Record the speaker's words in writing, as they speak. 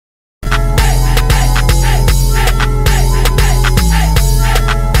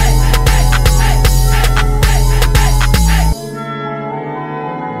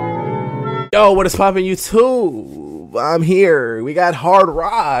Yo, what is poppin' YouTube? I'm here. We got Hard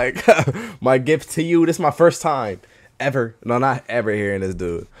Rock. My gift to you. This is my first time ever. No, not ever hearing this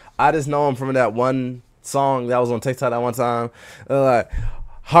dude. I just know him from that one song that was on TikTok that one time. Like,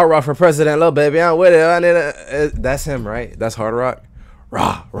 Hard Rock for president, little baby, I'm with it. I need it. That's him, right? That's Hard Rock.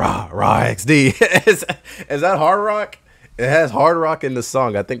 Raw XD. Is that Hard Rock? It has Hard Rock in the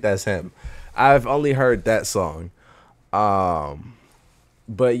song. I think that's him. I've only heard that song.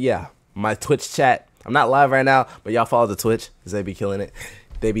 But yeah, my Twitch chat. I'm not live right now, but y'all follow the Twitch because they be killing it.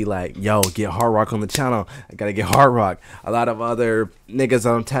 They be like, yo, get Hard Rock on the channel. I gotta get Hard Rock. A lot of other niggas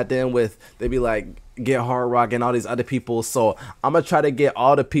I'm tapped in with, they be like, get Hard Rock and all these other people. So I'm gonna try to get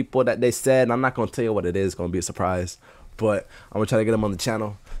all the people that they said, and I'm not gonna tell you what it is. It's gonna be a surprise. But I'm gonna try to get them on the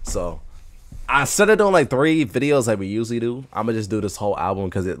channel. So I started doing like 3 videos like we usually do. I'm gonna just do this whole album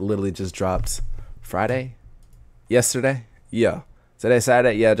because it literally just dropped Friday? Yesterday? Yeah. Today,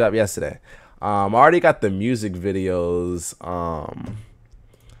 Saturday? Yeah, it dropped yesterday. I already got the music videos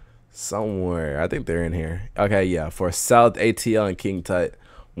somewhere. I think they're in here. Okay, yeah. For South ATL and King Tut.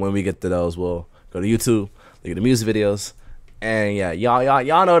 When we get to those, we'll go to YouTube, look at the music videos. And yeah,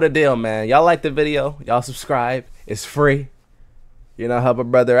 y'all know the deal, man. Y'all like the video. Y'all subscribe. It's free. You know, help a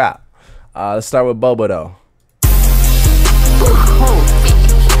brother out. Let's start with Boba, though.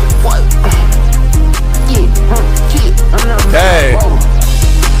 Hey,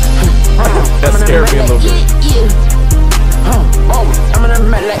 that scared me a little bit. I'm in a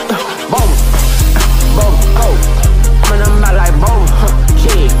mad like boom, boom, oh. I'm in a mad like boom,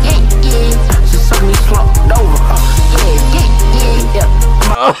 yeah. She suck me slumped over, yeah.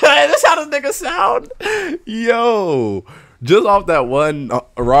 Oh, hey, that's how this nigga sound. Yo, just off that one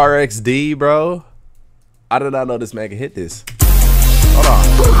Raw XD, bro. I did not know this man could hit this. Hold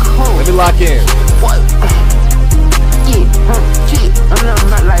on, let me lock in. I'm in a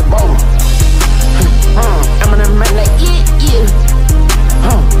mad like boom. I'm in a mad like yeah.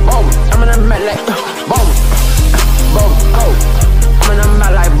 Boom. I'm in a mad like boom. Boom. Oh. I'm in a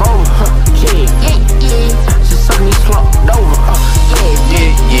mad like boom. Yeah. She suck me slumped over.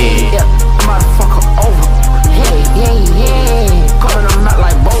 Yeah. I'm about to fuck her over. Yeah. Calling a mad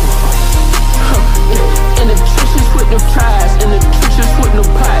like boom. In the trenches with them tries. In the trenches with them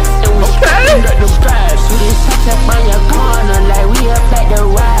pies. And we screaming at them guys. So they set up on your corner like we up at the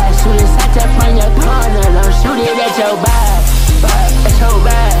rise. So they set up on your corner. Don't shoot it at your back. At your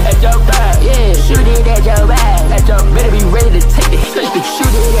back. At your back. Yeah. Shoot it at your back. At your better be ready to take the hit. Shoot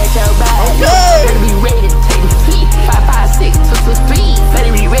it at your back. Okay. Better be ready to take the heat. 5, 5, 6, 2, 2, 3.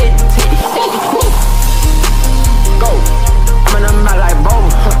 Better be ready to take the heat. Go. I'm in a mad like boom.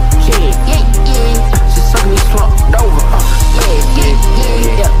 Yeah. She suck me slumped over.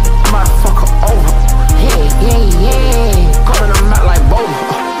 Yeah. I'm about to fuck her over. Yeah. Calling them out like boom.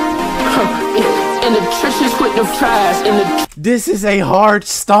 In the trenches with them tries. This is a hard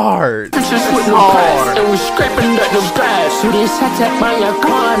start. Trenches with them tries. And we scraping at them guys. So they sat up on your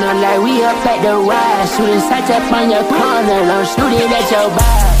corner like we up at the rise. So they sat up on your corner. Don't shoot it at your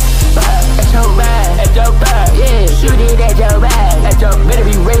back. At your back. At your back. Yeah. Shoot it at your back. At your better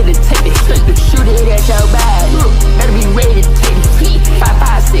be ready to take the hit. Shoot it at your back. Better be ready to take the heat. 5,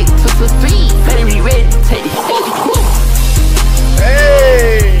 5, 6, 2, 2, 3. Better be ready to take the heat.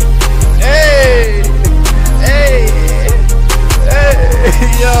 Hey.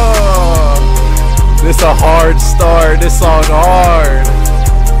 Yo, this a hard start. This song hard.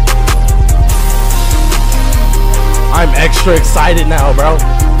 I'm extra excited now, bro.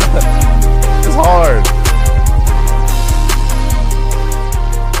 It's hard.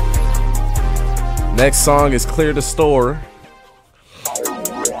 Next song is Clear the Store.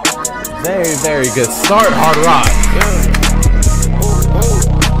 Very, very good start, Hard Rock. Yeah.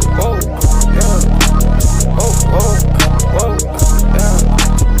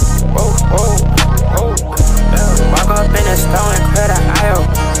 Walk up in the store and clear the aisle.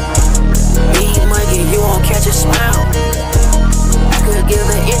 Need money, you won't catch a smile. I could give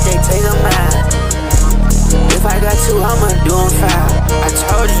it if they take a mile. If I got 2, I'ma do 'em 5. I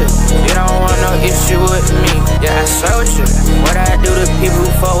told you, you don't want no issue with me. Yeah, I showed you what I do to people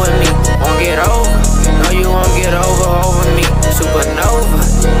who fuck with me. Won't get over, no you won't get over me. Supernova,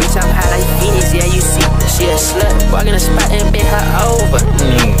 bitch I'm high like Phoenix, yeah you see. She a slut, walk in the spot and bend her over.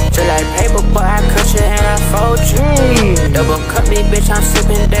 Just like paper, boy I cut you and I fold you. Double cup me, bitch I'm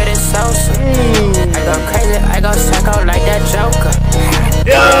sipping dirty salsa. I go crazy, I go psycho like that Joker.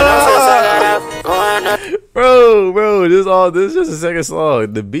 Bro, this is just a second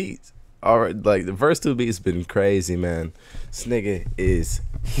song. The beats, alright, like the first 2 beats been crazy, man. This nigga is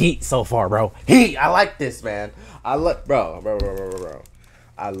heat so far, bro. Heat. I like this, man. Bro.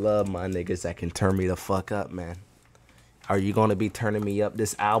 I love my niggas that can turn me the fuck up, man. Are you gonna be turning me up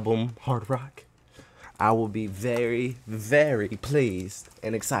this album, Hardrock? I will be very, very pleased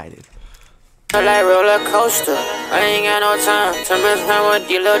and excited. Like roller coaster, I ain't got no time to mess around with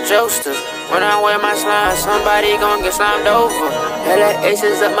these little jokesters. When I wear my slime, somebody gon' get slimed over. Hella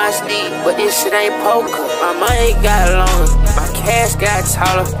aces up my sleeve, but this shit ain't poker. My money got longer, my cash got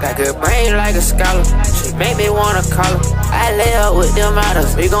taller. Got good brain like a scholar, she make me wanna call her. I lay up with them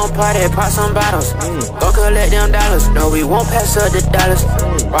models, we gon' party, pop some bottles. Go collect them dollars, no we won't pass up the dollars.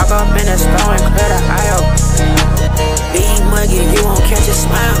 Walk up in the store and clear the aisle. Be muggy, you won't catch a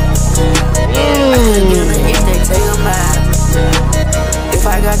smile. I could give it if they take a mile. If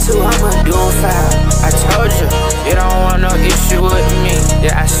I got two, I'ma do them foul. I told you, you don't want no issue with me.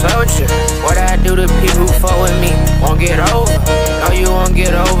 Yeah, I showed you what I do to people who fuck with me. Won't get over, no you won't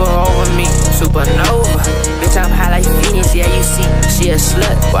get over me. Supernova, bitch I'm high like Phoenix, yeah you see. She a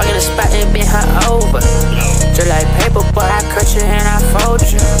slut, walk in the spot and bend her over. Just like paper, but I cut you and I fold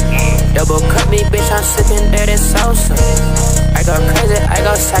you. Double cut me, bitch, I'm sipping dirty salsa. I go crazy, I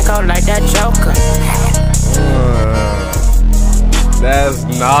go psycho like that Joker. That's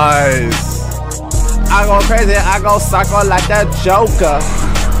nice. I go crazy, I go psycho like that Joker.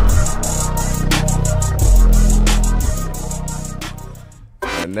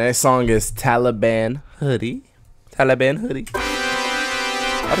 The next song is Taliban Hoodie. Taliban Hoodie.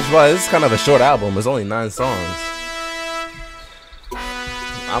 I just realized this is kind of a short album. It's only 9 songs.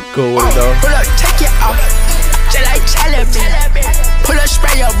 I'm cool with it though. Pull up, take it off. Just like Taliban. Pull up,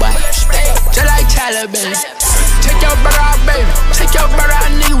 spray your butt. Just like Taliban. Take your brother out, baby. Take your brother out,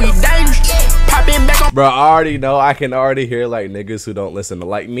 nigga, we dangerous. Popping back on. Bro, I already know. I can already hear like niggas who don't listen to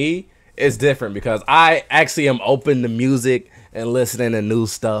like me. It's different because I actually am open to music and listening to new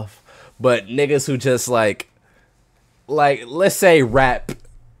stuff. But niggas who just like let's say rap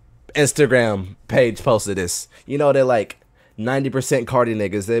Instagram page posted this. You know, they're like 90% Cardi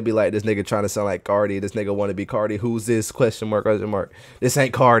niggas. They'd be like, this nigga trying to sound like Cardi. This nigga want to be Cardi. Who's this? Question mark, question mark. This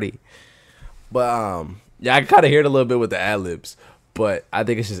ain't Cardi. But yeah, I kind of hear it a little bit with the ad-libs. But I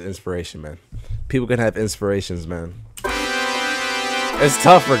think it's just inspiration, man. People can have inspirations, man. It's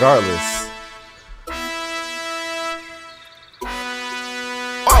tough regardless.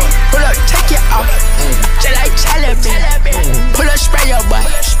 Pull up, take it off. Just like Taliban. Pull up, spray your butt.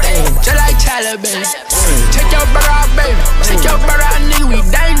 Just like Taliban. Take your brother out, baby. Take your brother out, nigga, we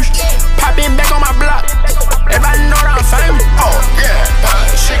dangerous. Popping back on my block. Everybody know that I'm famous. Oh, yeah.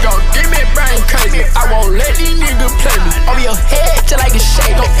 She gon' give me brain crazy. I won't let these niggas play me. Over your head just like a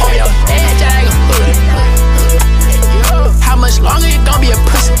shake. Over your head just like a hoodie. How much longer you gon' be a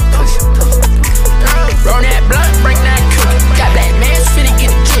pussy? Roll that blunt, break that cookie. Got black mans finna get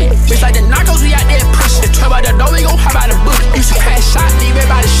a trick. Bitch like the narcos, we out there pushing. The 12 out the door, we gon' hop out the book. You should crash shot, leave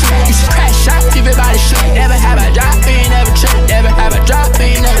everybody shoot. You should crash shot, leave everybody shoot. Never have a drop, you ain't never trip. Never have a drop,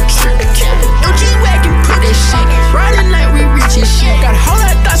 you ain't never trip. Yo, G-Wagon, put that shit. Riding like we rich and shit. Got a whole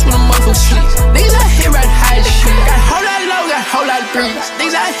lot of thoughts when the motherfuckers sleep. Niggas out here riding high as shit. Got a whole lot of low, got a whole lot of breeze.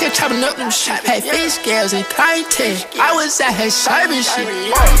 Niggas out here chopping up them shit. Had face scales and clientele. I was out here serving shit.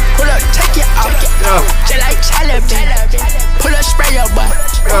 Pull up, take it off. Just like Taliban. Pull up, spray your butt.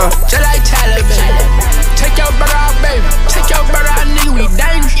 Just like Taliban. Take your brother out, baby. Take your brother out, nigga, we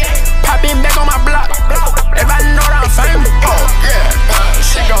dangerous. Popping back on my block. Everybody know that I'm famous. Oh, yeah.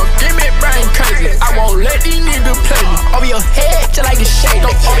 She gon' give me brain crazy. I won't let these niggas play me. Over your head just like a shake.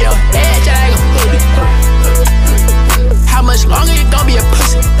 Over your head just like a hoodie. How much longer you gon' be a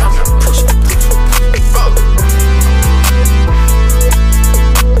pussy?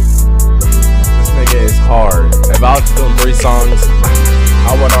 Is hard. If I was doing 3 songs,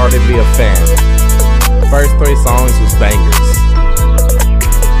 I would already be a fan. First 3 songs was bangers.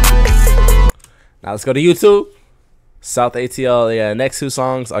 Now let's go to YouTube. South ATL, yeah, next 2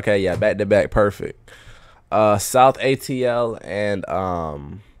 songs. Okay, yeah, back to back, perfect. South ATL and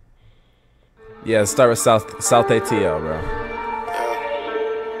yeah, let's start with South ATL, bro.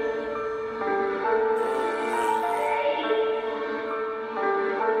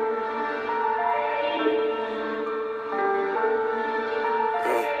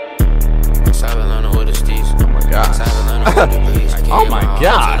 Oh my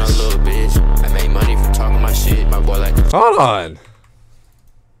gosh. I made money from talking my shit. My boy like. Hold on.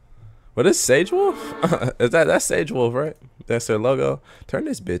 What is Sage Wolf? Is that's Sage Wolf, right? That's their logo. Turn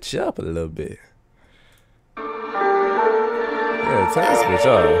this bitch up a little bit. Yeah, turn this bitch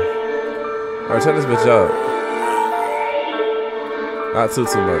up. Alright, turn this bitch up. Not too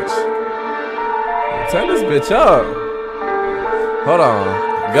much. Turn this bitch up. Hold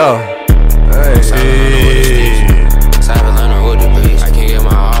on. Go. Hey. I can't get my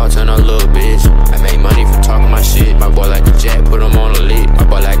turn a little bitch. I made money from talking my shit. My boy like the jack, put him on the lid. My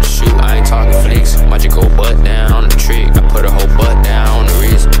boy like to shoot, I ain't talking flicks. Might just go butt down on the trick. I put a whole butt down on the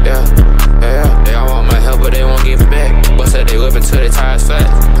wrist. Yeah, yeah, yeah. They all want my help, but they won't give it back. Bust said they whip until their tires flat.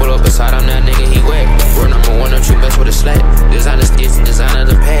 Pull up beside him, that nigga, he wet. We're number one, don't you mess with a slack. Designer stitch, designer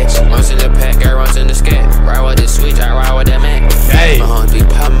the patch. Runs in the pack, I runs in the scat. Ride with the switch, I ride with that man. Hey. My heart be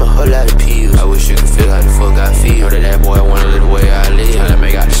poppin' a whole lot of pills. I wish you could feel how the fuck I feel. Know that boy wanna live the way I live. Tryna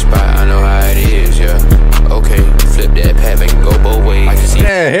make out the spot, I know how it is, yeah. Okay, flip that path, make it go both ways. I can see.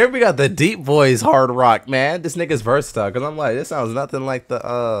 Man, here we got the deep voice Hardrock, man. This nigga's versatile, cause I'm like, this sounds nothing like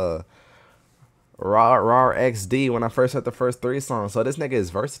the Raw XD when I first heard the first 3 songs. So this nigga is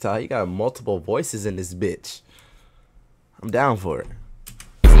versatile. He got multiple voices in this bitch. I'm down for it.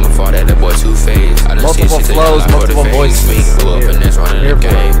 From afar, that boy two-faced. Multiple flows, multiple voices. Me, blew up and that's running the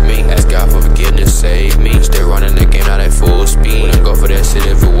game. Me, ask God for forgiveness, save me. Still running the game, not at full speed. Wouldn't go for that shit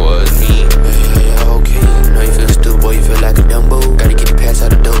if it was me. Yeah, okay. Know you feel stupid, boy, you feel like a Dumbo. Gotta get the pass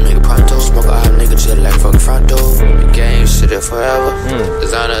out the dope, nigga, pronto. Smoke a hot nigga, chill like fucking Fronto. The game, shit there forever.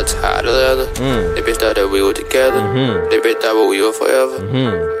 Designer, tied to leather. They bitch thought that we were together. They bitch thought we were forever.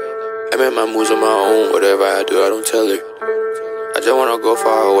 I made my moves on my own. Whatever I do, I don't tell her. I just wanna go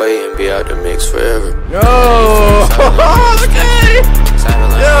far away and be out the mix forever. Yo, okay.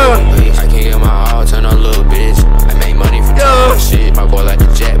 Yeah. I can't get my all, turn a little bitch. I made money from talking shit. My boy like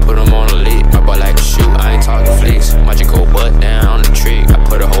the jack, put him on the lid. My boy like to shoot, I ain't talking flicks. Might just go butt down on the trick. I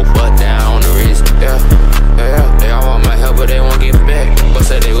put a whole butt down on the wrist. Yeah, yeah, yeah. They all want my help, but they won't give it back. But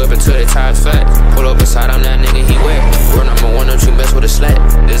said they whip until their tires flat. Pull up beside him, that nigga, he wet. We're number one, don't you mess with a slack.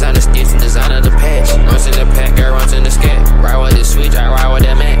 Designer stitch and designer the patch. Runs in the pack, I runs in the scat. Ride with the switch, I ride with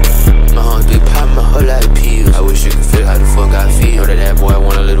that man. My heart be poppin' a whole lot of pills. I wish you could feel how the fuck I feel. Know that boy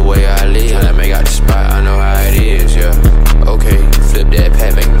wanna live the way I live. Tryna make out the spot, I know how it is, yeah. Okay, flip that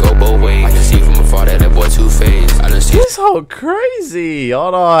path, make it go both ways. I can see from afar that boy two-faced. I done see this whole crazy.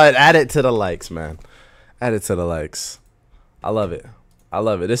 Hold on, add it to the likes, man. Add it to the likes. I love it. I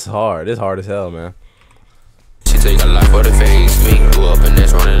love it. This is hard. This is hard as hell, man. She take a lot for the face. Me, blew up and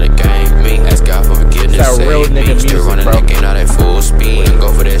that's running the game. Me, ask God for forgiveness. That real nigga music, still running bro. the game out at full speed. Wouldn't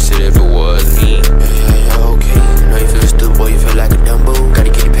go for that shit if it was me. Yeah, okay. Know you feel stupid, boy, you feel like a Dumbo. Gotta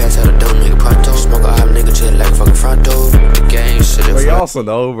get your pass out of dope, nigga, pronto. Smoke a hot nigga, chill like fucking Fronto. The game shit. But you also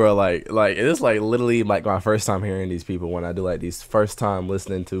know, bro, like it's like literally like my first time hearing these people when I do like these first time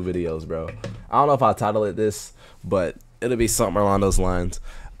listening to videos, bro. I don't know if I'll title it this, but it'll be something along those lines.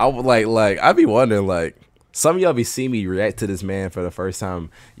 I would like I'd be wondering, like, some of y'all be seeing me react to this man for the first time.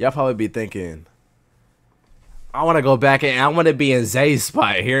 Y'all probably be thinking, I want to go back and I want to be in Zay's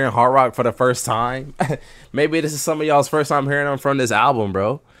spot hearing Hardrock for the first time. Maybe this is some of y'all's first time hearing him from this album,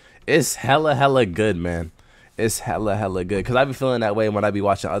 bro. It's hella good, man. It's hella good. Because I be feeling that way when I be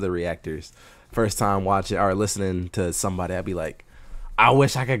watching other reactors. First time watching or listening to somebody, I be like, I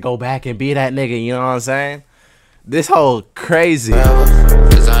wish I could go back and be that nigga, you know what I'm saying? This whole crazy.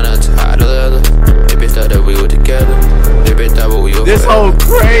 Designer tied to leather. They bitch thought that we were together. They bitch thought we were this forever.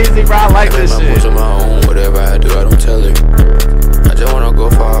 whole crazy, bro. I like this shit. Moves on my own. Whatever I do, I don't tell her. I just wanna go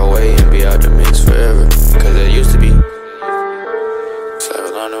far away and be out the mix forever. Cause it used to be.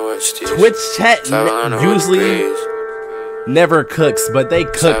 Twitch chat usually never cooks, but they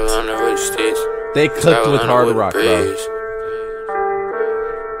cooked. They cooked with Hardrock, bro.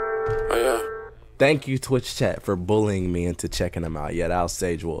 Oh yeah. Thank you, Twitch chat, for bullying me into checking them out. Yeah, that was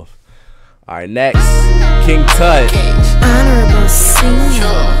Sage Wolf. All right, next, King Tut. Honorable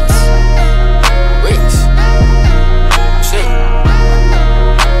seniors.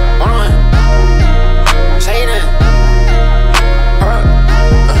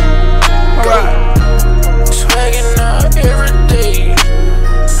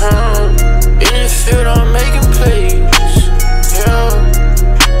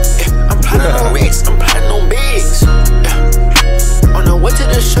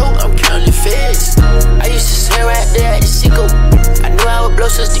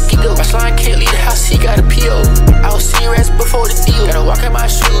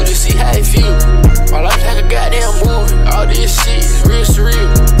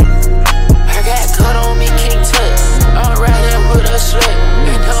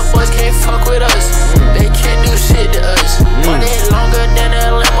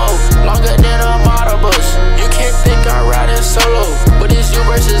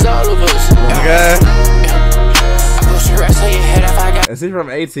 Is he from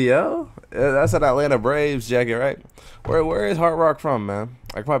ATL? That's an Atlanta Braves jacket, right? Where is Hardrock from, man?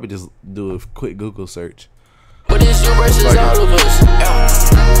 I could probably just do a quick Google search. But it's you versus all of us.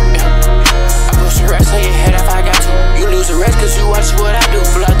 put some racks on your head if I got to. You lose the rest cause you watch what I do.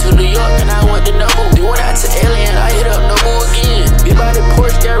 Fly to New York and I went to Noble. Then went out to Alien, I hit up Noble again. Big body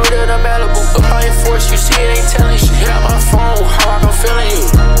Porsche, got rid of the Malibu. Applying force, you see it ain't telling you. Hit out my phone, Hardrock, I'm feeling you.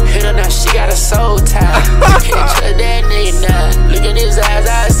 Hit her now, she got a soul tie. Can't trust that nigga now. Look in his eyes,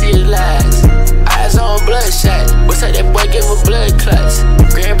 I see his lies. Eyes on bloodshot. What's up, that boy give him blood clots.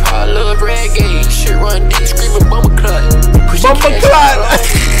 Grandpa love reggae. Shit run deep, screaming bumper clot. Bumper clot.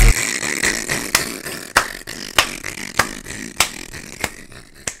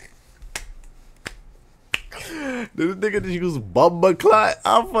 This nigga just use bumper clot.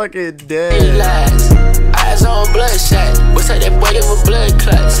 I'm fucking dead. Lies. Eyes on bloodshot. What's up, that boy give him blood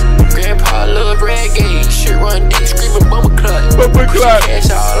clots. Grandpa love reggae. Shit run deep, screaming bumper clot. Bumper clot.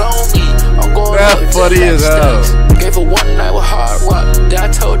 Cash all on me. I'm going That's funny as hell. Gave her one night with Hardrock. Then I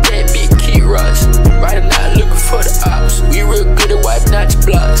told that big key rush. Right now looking for the ops. We real good at wiping out your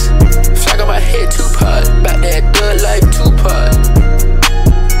blocks. Flag on my head, 2-pot. About that dud life, 2-pot.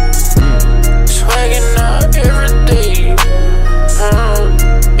 Swagging out every day.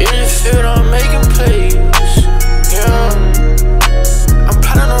 In the field, I'm making plays. Yeah. I'm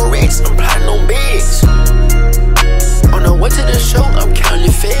plotting on racks, I'm plotting on bigs. On the way to the show, I'm counting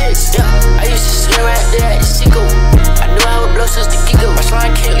the feds. Yeah, I used to sit right there at Chico. I knew I would blow since the get-go. My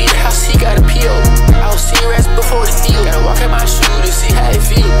slime can't leave the house, he got a PO. I was seeing rats before the deal. Gotta walk in my shoe to see how it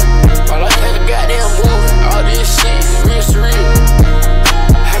feel. My life had a goddamn move. All this shit is real surreal.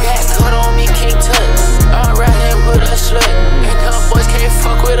 I got cut on me, King Tut. I'm riding with a slut. And them boys can't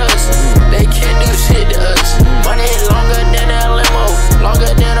fuck with us. They can't do shit to us. Money longer than that limo.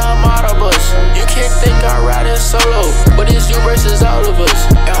 Longer than a model bus. You can't think I'm riding solo. But it's you versus all of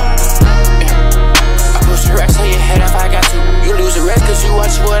us. I put some racks on your head if I got to. You lose the rest cause you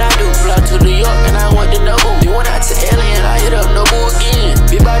watch what I do. Fly to New York and I went to Noble. Then went out to Alien, I hit up Noble again.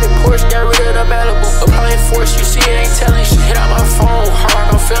 Big body Porsche, got rid of the Malibu. Applying force, you see it ain't telling you. Hit out my phone,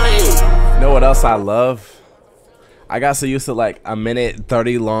 Hardrock, I'm feeling you. You know what else I love? I got so used to like a minute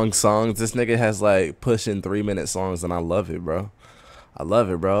 30 long songs. This nigga has like pushing 3-minute songs and I love it, bro. I love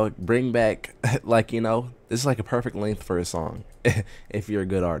it, bro. Bring back, like, you know, this is like a perfect length for a song. If you're a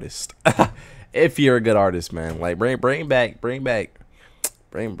good artist. If you're a good artist, man. Like bring those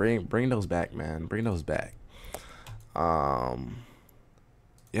back, man. Bring those back. Yeah,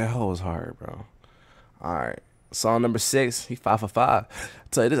 that was hard, bro. Alright. Song number 6, he 5 for 5. I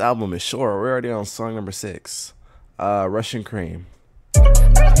tell you, this album is short. We're already on song number 6. Russian Cream.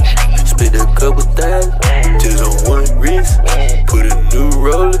 Split a couple thousand just on one wrist. Put a new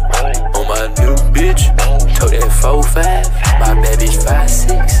roller on my new bitch. Told that 4-5, my bad bitch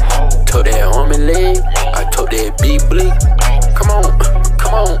 5-6. Told that arm and leg, I told that big bleak. Come on,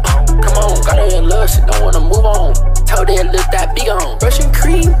 come on, come on. Got her in love, she don't wanna move on. Told that look that big on. Russian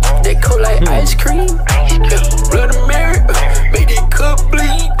cream, that cold like ice cream. Blood and Mary, make that cup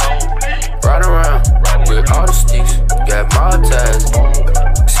bleed. Ride around with all the sticks, got my ties.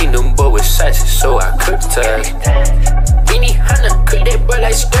 Seen them boy with sights, so I cut the ties. Beanie Hunter, cook that boy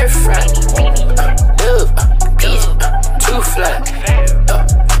like stir fry. Dove, peas, 2 fly.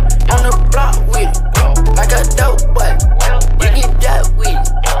 On the block with it, like a dope boy. You get that with it,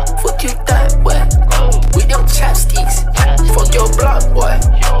 fuck you thought boy. With them chopsticks, fuck your block boy.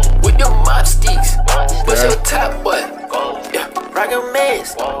 With them mop sticks, bust your top boy. Yeah, rock a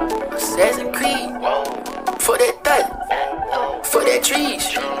mess, Assassin's Creed. For that thought, for that trees.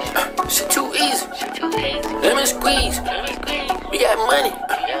 Shit too easy, lemon squeeze. We got money,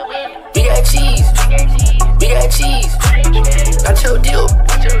 we got cheese. We got cheese, got your deal.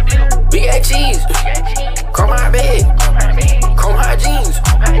 We got cheese, chrome my bed, chrome my jeans.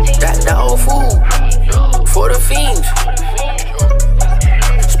 Got the whole food for the fiends.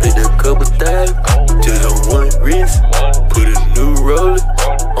 Split a couple thousand just on one wrist. Put a new roller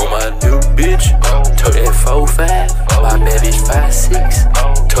on my new bitch. Told that 4-5, my bad bitch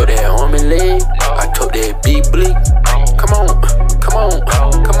 5-6. Told that arm and leg, I told that big bleak. Come on, come on,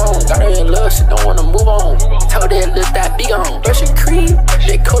 come on. Got her in love, she don't wanna move on. Told that look that big on. Russian cream,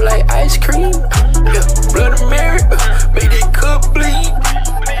 that cold like ice cream. Yeah, blood and Mary, make that cup bleed.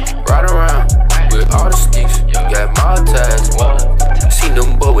 Ride around with all the sticks, got my ties. Seen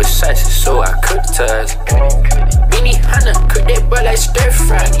them boy with sights, so I cut the ties. Beanie Hunter, cook that boy like stir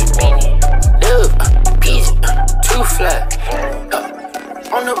fry. Dove, peas, 2 fly.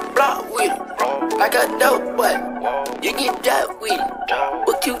 On the block with it, like a dope boy. You get that with it,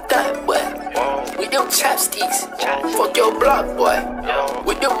 what you thought boy. With them chopsticks, fuck your block boy.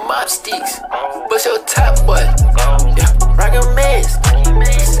 With them mop sticks, bust your top boy. Yeah, rock a mess,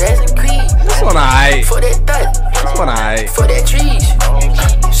 Assassin's Creed. This one aight. For that thought, This one aight. for that trees.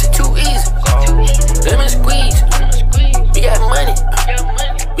 Shit too easy,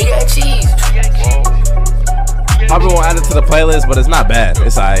 to the playlist, but it's not bad.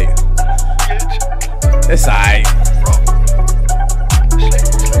 It's alright. It's alright.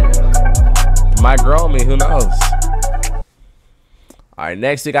 Might grow on me, who knows? Alright,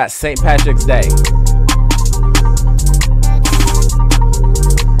 next we got St. Patrick's Day.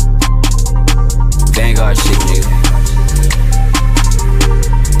 Vanguard shit, nigga.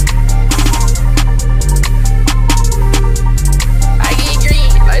 I get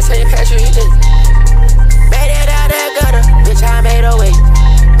green, like St. Patrick, he just made it out that gutter, bitch, I made a way.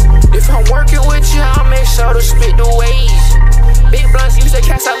 If I'm working with you, I'll make sure to split the ways. Big blunts used to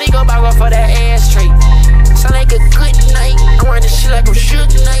cast out me, go back up for that ashtray. Sound like a good night, I'm running shit like I'm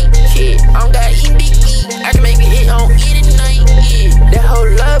Suge Knight. Yeah, I don't gotta eat big E, I can make it hit on any night. Yeah, that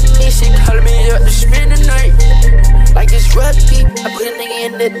whole love me, she calling me up to spend the night. Like it's rugby, I put a nigga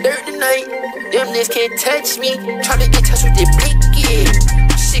in the dirt tonight. Them niggas can't touch me, tryna get touch with their blick, yeah.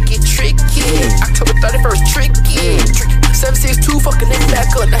 Shit get tricky, October 31st, tricky. 762, fucking nigga back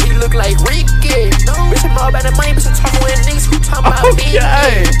up, now he look like Ricky. Bitch, I'm all about the money, bitch, I'm talking with niggas who talking about me.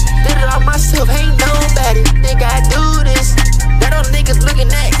 Did it all myself, ain't nobody. Think I do this. Now those niggas looking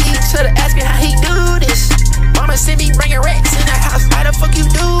at each other, asking how he do this. Mama sent me bringing racks in the house, how the fuck you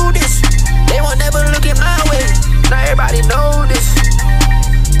do this? They won't never look at my way, now everybody know this.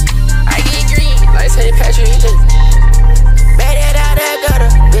 I get green, like St. Patrick, he just made it out that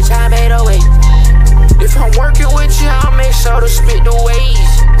gutter, bitch, I made a way. If I'm working with you, I'll make sure to split the ways.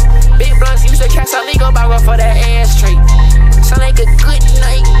 Big blunts used to cast out me, go back up for that ashtray. Sound like a good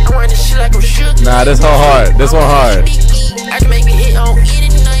night, I'm running shit like I'm Suge Knight. Nah, this one hard. This one hard. I can make it hit on any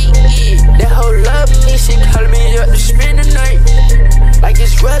night. Yeah, that whole love me, she calling me up to spend the night. Like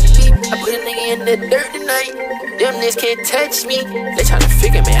it's rugby, I put a nigga in the dirt tonight. Them niggas can't touch me, they tryna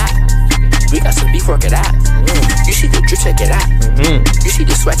figure me out. We got some beef, work it out. You see the drip, check it out. You see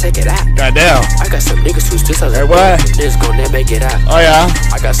the sweat, check it out. Goddamn. I got some niggas who's just a Hey, what? Niggas gon' never make it out. Oh yeah.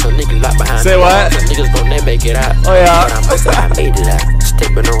 I got some niggas locked behind. Say what? Some niggas gon' never make it out. Oh yeah. But I'm busted, I made it out.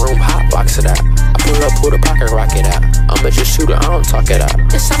 Step in the room, hot box it out. I pull up, pull the pocket, rock it out. I'm a just shooter, I don't talk it out.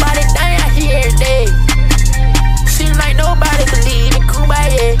 There's somebody dying out here every day. Seems like nobody believe in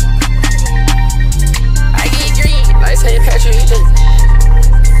Kumbaya. I get green, like St. Patrick, he just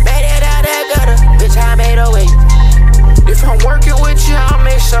made it out that gutter, bitch, I made a way. If I'm working with you, I'll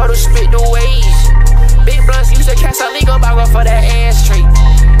make sure to split the ways. Big blunts used to cast out me, go back up for that ashtray.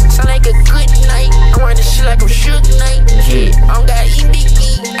 Sound like a good night, I'm running shit like I'm Suge Knight. Yeah, I don't gotta eat big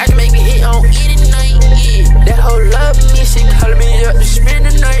E, I can make it hit on any night. Yeah, that whole love me, she calling me up to spend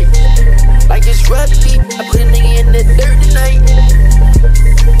the night. Like it's rugby, I put a nigga in the dirt tonight.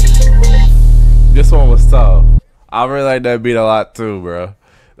 This one was tough. I really like that beat a lot too, bro.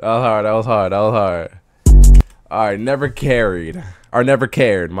 That was hard. That was hard. That was hard. All right, never carried or never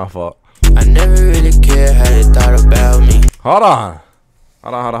cared. My fault. I never really cared how they thought about me. Hold on.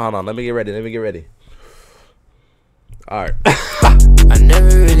 Let me get ready. All right. I never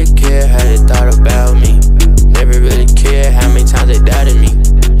really cared how they thought about me. Never really cared how many times they doubted me.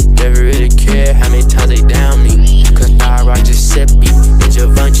 Never really cared how many times they down me. Cause now I rock Giuseppe and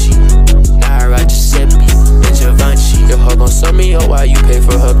Givenchy. Now I rock Giuseppe and Givenchy. Your hoe gon' suck me up while you pay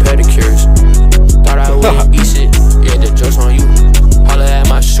for her pedicures. Thought I wouldn't eat shit, yeah, the joke's on you. Holla at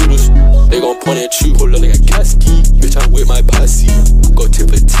my shooters, they gon' point at you. Pull up like a casket, bitch, I'm with my posse. Go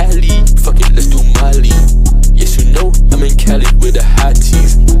tip a tally, fuck it, let's do Molly. Yes, you know, I'm in Cali with the hot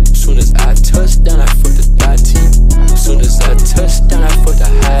teas. Soon as I touch down, I fuck the thotty. Soon as I touch down, I fuck the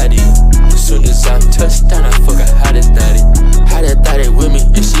hottie. Soon as I touch down, I fuck a hottest daddy. Hottest daddy with me,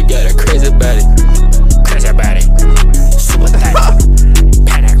 and she got a crazy body. Crazy body, super thotty.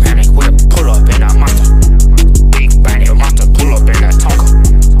 Panoramic whip, pull up in a monster. Big body monster, pull up in a Tonka.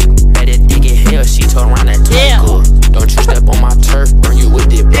 Better dig it hell, she told around that Tonka. Don't you step on my turf, burn you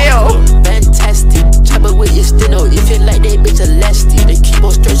with it. Fantastic, chop it with your steno. If you like that bitch elastic, they keep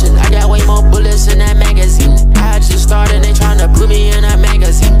on stretching. I got way more bullets in that magazine. I just started, they tryna put me in a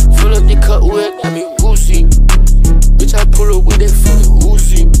magazine. Fill up the cut with, I mean Uzi. Bitch, I pull up with that fucking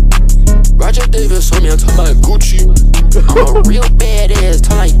Uzi. Roger Davis on me, I'm talking about Gucci. I'm a real badass,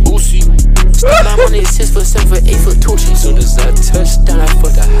 talk like Boosie. Stop my money 6 foot 7 foot 8 foot Tucci. Soon as I touch down, I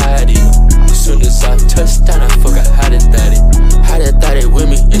fuck a hottie. Soon as I touch down, I fuck a hottest daddy. Hottest daddy with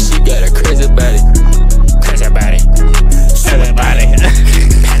me, and she got a crazy body. Crazy body, super body.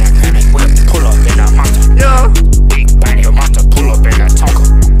 Panoramic whip, pull up in a monster. Big body monster, pull up in a Tonka.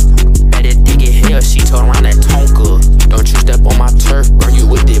 Better dig it hell, she told around that Tonka. Don't you step on my turf, burn you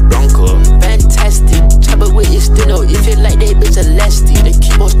with the Bronco. Fantastic, chop it with your steno. If you like that bitch elastic, they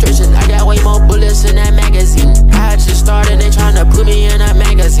keep on stretching. I got way more bullets in that magazine. I just started, they tryna put me in a magazine.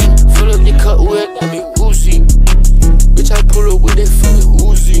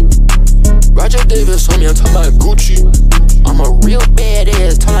 Davis on me, I'm talking about Gucci. I'm a real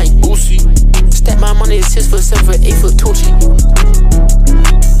badass, talking like Boosie. Stack my money 6 foot 7 foot 8 foot Tucci.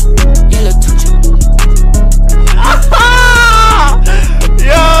 You look Tucci.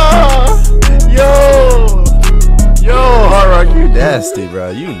 Yo, Hardrock, you nasty,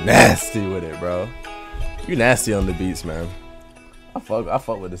 bro. You nasty with it, bro. You nasty on the beats, man. I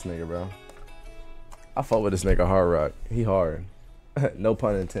fuck with this nigga, bro. I fuck with this nigga Hardrock. He hard. No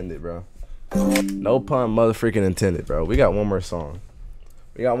pun intended, bro. No pun motherfucking intended, bro. We got one more song.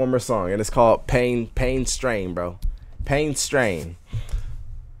 And it's called Pain Strain, bro. Pain Strain.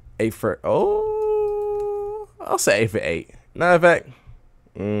 8 for I'll say 8 for 8. Matter of fact,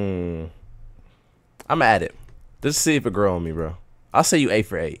 I'm at it. Just see if it grow on me, bro. I'll say you 8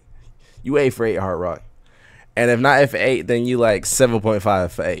 for 8. You 8 for 8, Hardrock. And if not 8 for 8, then you like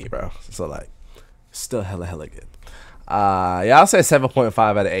 7.5 for 8, bro. So like, still hella good. Yeah, I'll say 7.5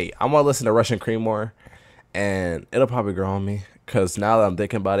 out of 8. I'm gonna listen to Russian Cream more, and it'll probably grow on me. Cause now that I'm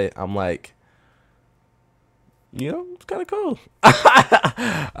thinking about it, I'm like, you know, it's kind of cool.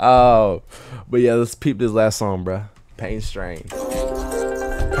 Oh, but yeah, let's peep this last song, bro. Pain Strain.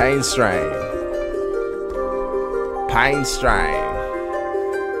 Pain Strain. Pain Strain.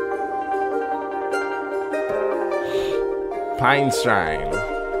 Pain Strain.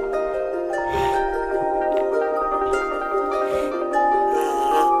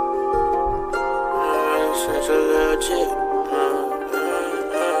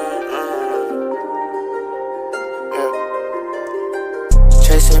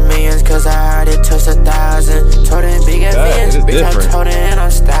 Chasing millions cause I already touched 1,000. Told them big advance, bitch I'm toting and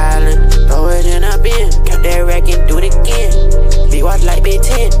I'm styling. Throw it in a bin, count that rack and do it again. Big watch like Big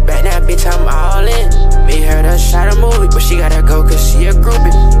 10, back now bitch I'm all in. Me heard her shot a movie, but she gotta go cause she a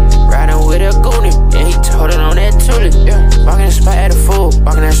groupie. Riding with a goonie, and he told it on that tulip. Yeah, walking the spot at a fool,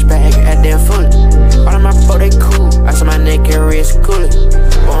 walking that spot at damn fully. All of my boat they cool, I saw my neck and wrist cool it.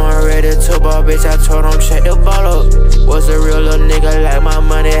 Born ready to ball, bitch, I told him check the ball up. Was a real little nigga like my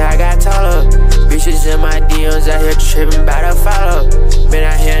money, I got taller. Bitches in my DMs out here tripping by the follow. Been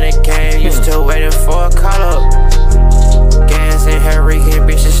out here in the game, you still waiting for a call up. Gas and hair reeking,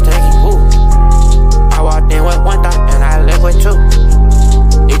 bitches stinky, woo. I walked in with 1 thought and I left with 2.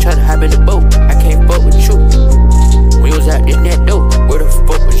 They tryna hop in the boat, I can't fuck with you. We was out in that dope, where the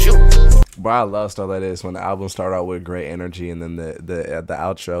fuck was you? Bro, I love stuff like this when the album start out with great energy and then the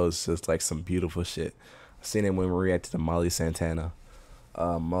outro is just like some beautiful shit. I seen it when we reacted to Molly Santana,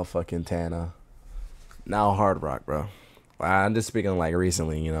 motherfucking Tana. Now Hardrock, bro. I'm just speaking like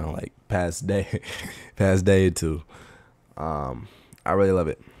recently, you know, like past day or two. I really love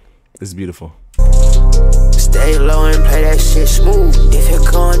it. It's beautiful. Stay low and play that shit smooth. If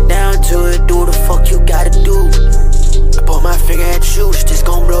you're going down to it, do the fuck you gotta do. I put my finger at you, just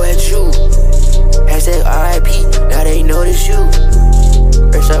gon' blow at you. Hashtag RIP, now they notice you.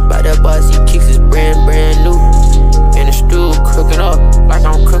 Fresh up by the bus, he kicks his brand new. In the stew, cooking up like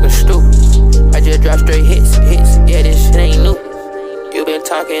I'm cooking stew. I just drop straight hits, yeah this shit ain't new. You been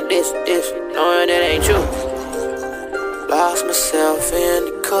talking this, knowing that ain't you. Lost myself in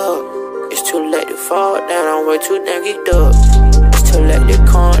the cup. It's too late to fall down, I'm way too damn geeked up. It's too late to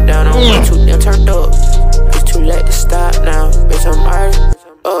calm down, I'm way too damn turned up. It's too late to stop now, bitch I'm already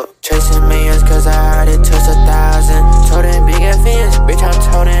up. Chasing millions cause I already touched 1,000. Told them big advance, bitch I'm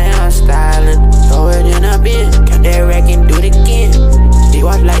toting and I'm styling. Throw it in a bin, count that rack and do it again. Big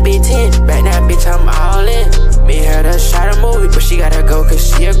watch like Big 10, back now bitch I'm all in. Me heard her shot a movie, but she gotta go cause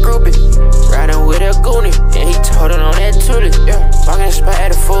she a groupie. Riding with a goonie, and he told it on that tulip. Yeah, walking the spot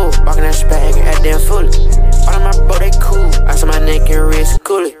at a fool, walking that spot at damn fully. All of my boat they cool, I saw my neck and wrist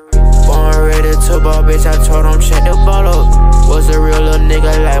cool it. Born ready to ball, bitch, I told him check the ball up. Was a real little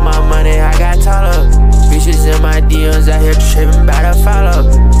nigga like my money, I got taller. Bitches in my DMs out here tripping by the follow.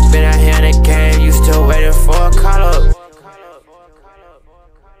 Been out here in the game, you still waiting for a call up.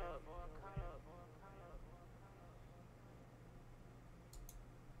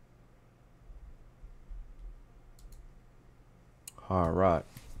 Hardrock,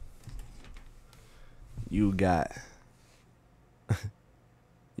 you got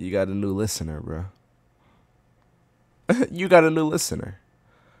a new listener, bro. You got a new listener.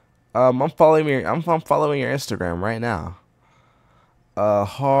 I'm following your Instagram right now.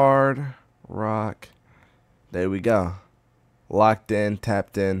 Hardrock. There we go. Locked in,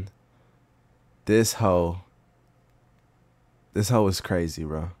 tapped in. This hoe is crazy,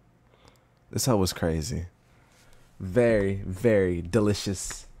 bro. This hoe was crazy. Very, very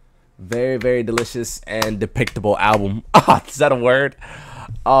delicious. Very, very delicious and depictable album. Ah, is that a word?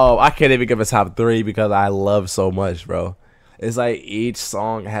 Oh, I can't even give a top 3 because I love so much, bro. It's like each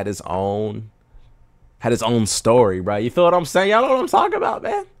song had its own had its own story, bro. You feel what I'm saying? Y'all know what I'm talking about,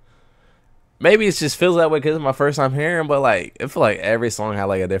 man? Maybe it just feels that way because it's my first time hearing, but like it feel like every song had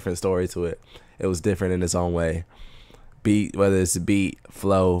like a different story to it. It was different in its own way. Beat, whether it's beat,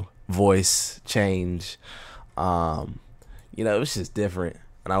 flow, voice, change, you know, it was just different,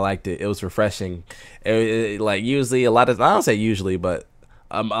 and I liked it. It was refreshing. Like usually, I don't say usually, but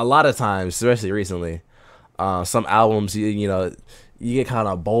a lot of times, especially recently, some albums, you know, you get kind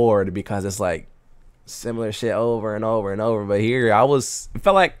of bored because it's like similar shit over and over and over. But here, it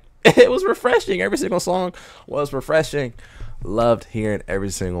felt like it was refreshing. Every single song was refreshing. Loved hearing every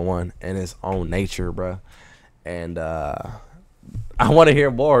single one in its own nature, bro. And I want to hear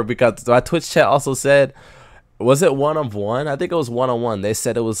more because my Twitch chat also said, was it 1 of 1? I think it was 1 on 1. They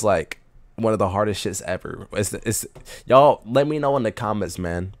said it was like one of the hardest shits ever. It's y'all let me know in the comments,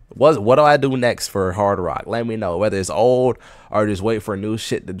 man. What do I do next for Hardrock? Let me know, whether it's old or just wait for new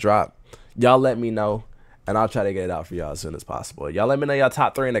shit to drop. Y'all let me know, and I'll try to get it out for y'all as soon as possible. Y'all let me know y'all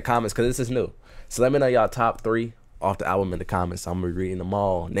top 3 in the comments, because this is new. So let me know y'all top 3 off the album in the comments. I'm gonna be reading them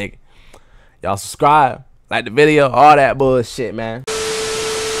all, nigga. Y'all subscribe, like the video, all that bullshit, man.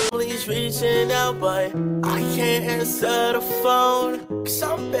 Please reaching out, but I can't answer the phone, 'cause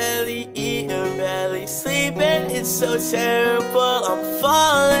I'm barely eating, barely sleeping. It's so terrible. I'm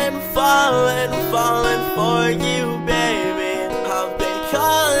falling for you.